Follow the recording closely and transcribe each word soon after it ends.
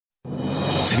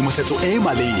tshedimosetso e e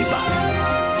maleba,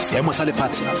 seemo sa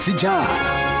lefatshe se jang,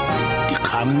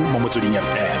 dikgang mo Motsweding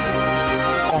FM,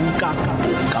 konka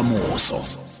bokamoso.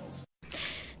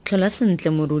 Tlhola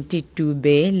sentle moruti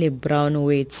Tube le Brown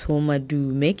Wetsho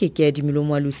Madume ke a dimilo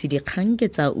Moalusi dikgang ke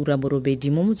tsa ura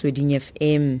Borobedi mo Motsweding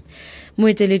FM.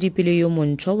 Moeteledipele yo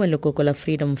montshwa wa lekoko la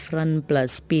Freedom Front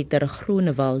Plus Pieter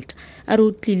Groenewald a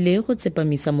re tlile go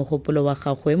tsepamisa mogopolo wa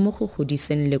gagwe mo go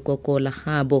godiseng lekoko la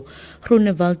gaabo.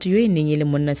 Groenewald yo e neng le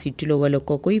monna setulo wa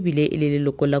lekoko ebile e le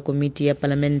leloko la komiti ya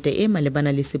palamente e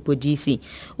malebana le sepodisi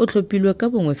o tlhophilwe ka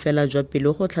bongwe fela jwa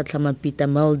pelo go tlhatlhama Pieter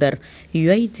Mulder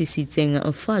yo a itsisitseng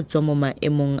fa tswa mo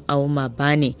maemong ao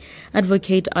mabane.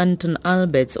 Advocate Anton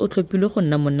Alberts o tlhophilwe go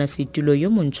nna monna setulo yo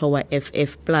montshwa wa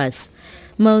FF Plus.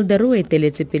 Mulder o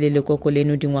eteletse pele lekoko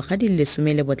leno dingwaga di le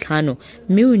 15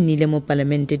 mme o nnile mo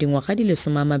palamente dingwaga di le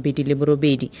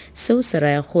 28. Seo se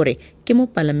raya gore ke mo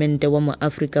palamente wa mo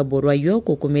Afrika Borwa yo a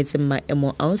kokometseng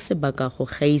maemo ao sebaka go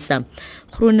gaisa.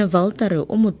 Groenewald a re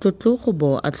o motlotlo go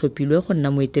bo a tlhophilwe go nna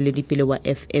moeteledipele wa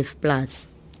FF Plus.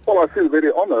 Well, I feel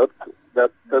very honored that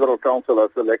Federal Council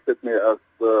has elected me as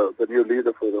the new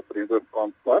leader for the Freedom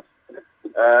Front Plus.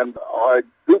 And I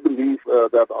do believe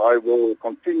that I will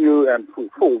continue and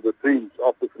fulfill the dreams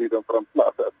of the Freedom Front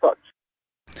Plus as such.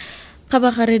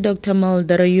 Kabagare Dr.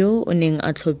 Mulder yo o neng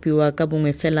a tlhophiwa ka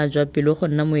bongwe fela jwa pelo go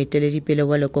nna moeteledipele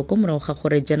wa lekoko morago ga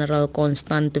gore General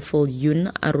Constant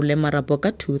Viljoen a role marapo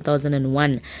ka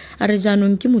 2001 a re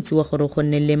jaanong ke motsi wa gore go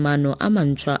nne le maano a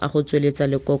mantšhwa a go tsweletsa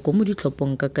lekoko mo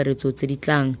ditlhophong ka karetso tse di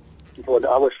tlang. Well,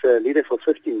 I was leader for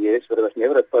 15 years, but I was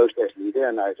never opposed as leader,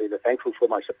 and I was really thankful for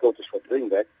my supporters for doing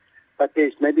that. But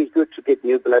maybe it's good to get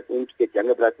new blood in, to get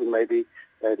younger blood in, maybe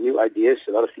new ideas.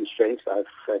 A lot of things changed.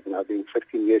 I've now been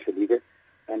 15 years a leader,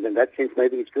 and in that sense,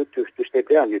 maybe it's good to step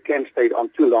down. You can't stay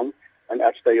on too long, and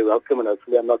I'd say you're welcome, and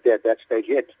hopefully I'm not there at that stage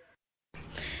yet.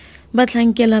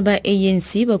 Batlhankela ba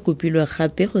ANC ba kopilwe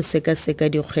gape go sekaseka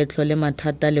dikgwetlho le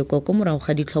mathata lekoko morago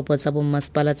ga ditlhopho tsa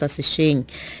bommasepala tsa sešweng.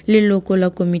 Leloko la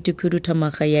komiti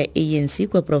khuduthamaga ya ANC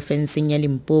kwa porofenseng ya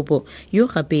Limpopo yo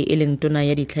gape e leng tona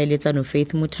ya ditlhaeletsano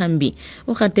Faith Muthambi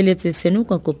o gateletse seno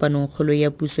kwa kopanong kgolo ya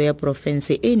puso ya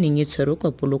porofense e neng e tshwerwe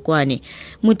kwa Polokwane.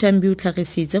 Muthambi o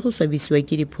tlhagisitse go swabisiwa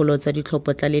ke dipholo tsa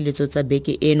ditlhopho tlaleletso tsa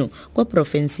beke eno kwa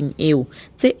porofenseng eo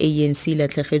tse ANC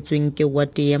latlhegetsweng ke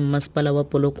wate ya mmasepala wa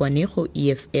Polokwane go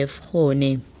EFF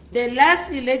gone. The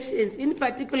last elections, in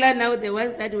particular now the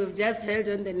ones that we've just held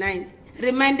on the 9th,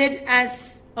 reminded us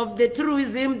of the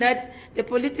truism that the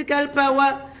political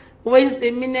power wanes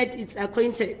the minute it's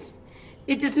acquainted.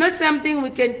 It is not something we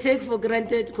can take for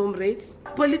granted, comrades.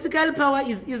 Political power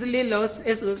is easily lost,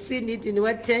 as we've seen it in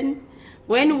Ward 10,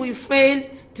 when we fail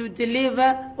to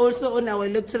deliver also on our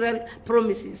electoral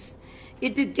promises.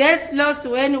 It gets lost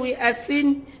when we are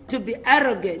seen to be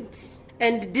arrogant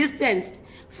and distanced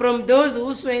from those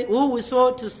who we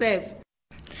sought to serve.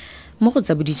 Mo go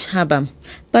tsa boditšhaba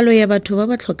palo ya batho ba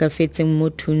ba tlhokafetseng mo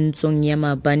thuntsong ya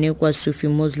mabane kwa Sufi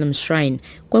Muslim Shrine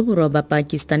kwa borwa ba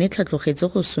Pakistan e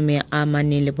tlhatlogetse go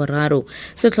 43.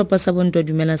 Setlhopha sa bontwa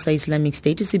dumela sa Islamic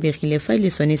State se begile fa ile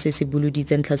sone se se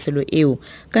buluditseng tlhaselo eo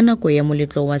ka nako ya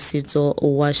moletlo wa setso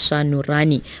wa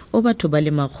Shanurani o batho ba le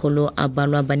magolo a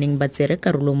balwa baneng ba tsere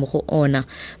karolo mo go ona.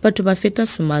 Batho ba feta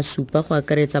 70 go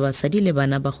akaretsa basadi le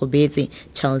bana ba gobetse.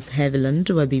 Charles Haviland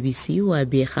wa BBC wa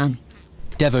bega.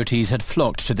 Devotees had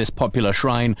flocked to this popular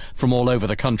shrine from all over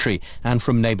the country and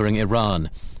from neighbouring Iran.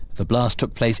 The blast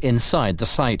took place inside the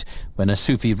site when a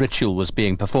Sufi ritual was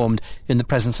being performed in the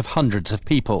presence of hundreds of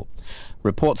people.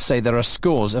 Reports say there are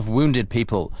scores of wounded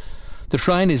people. The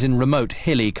shrine is in remote,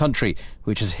 hilly country,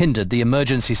 which has hindered the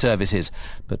emergency services,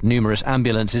 but numerous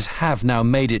ambulances have now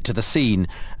made it to the scene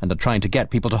and are trying to get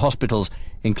people to hospitals,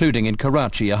 including in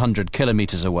Karachi, 100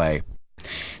 kilometres away.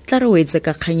 Tlarowetse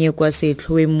ka kganye kwa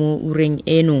setlhowe mo ureng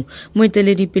eno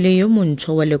moeteledipele yo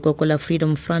montšhwa wa lekoko la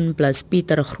Freedom Front Plus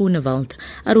Pieter Groenewald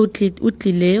a re o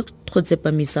tlile go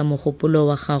tsepamisa mogopolo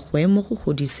wa gagwe mo go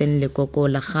godiseng lekoko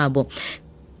la gaabo.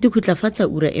 Di khutlafatsa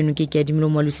ura eno ke a dimelo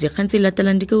Moalusi dikgang tse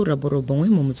latelang di ka ura borobongwe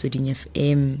mo Motsweding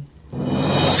FM.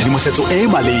 Tshedimosetso e e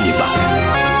maleba,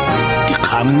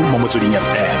 dikgang mo Motsweding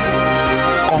FM,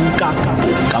 konka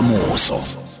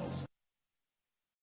bokamoso.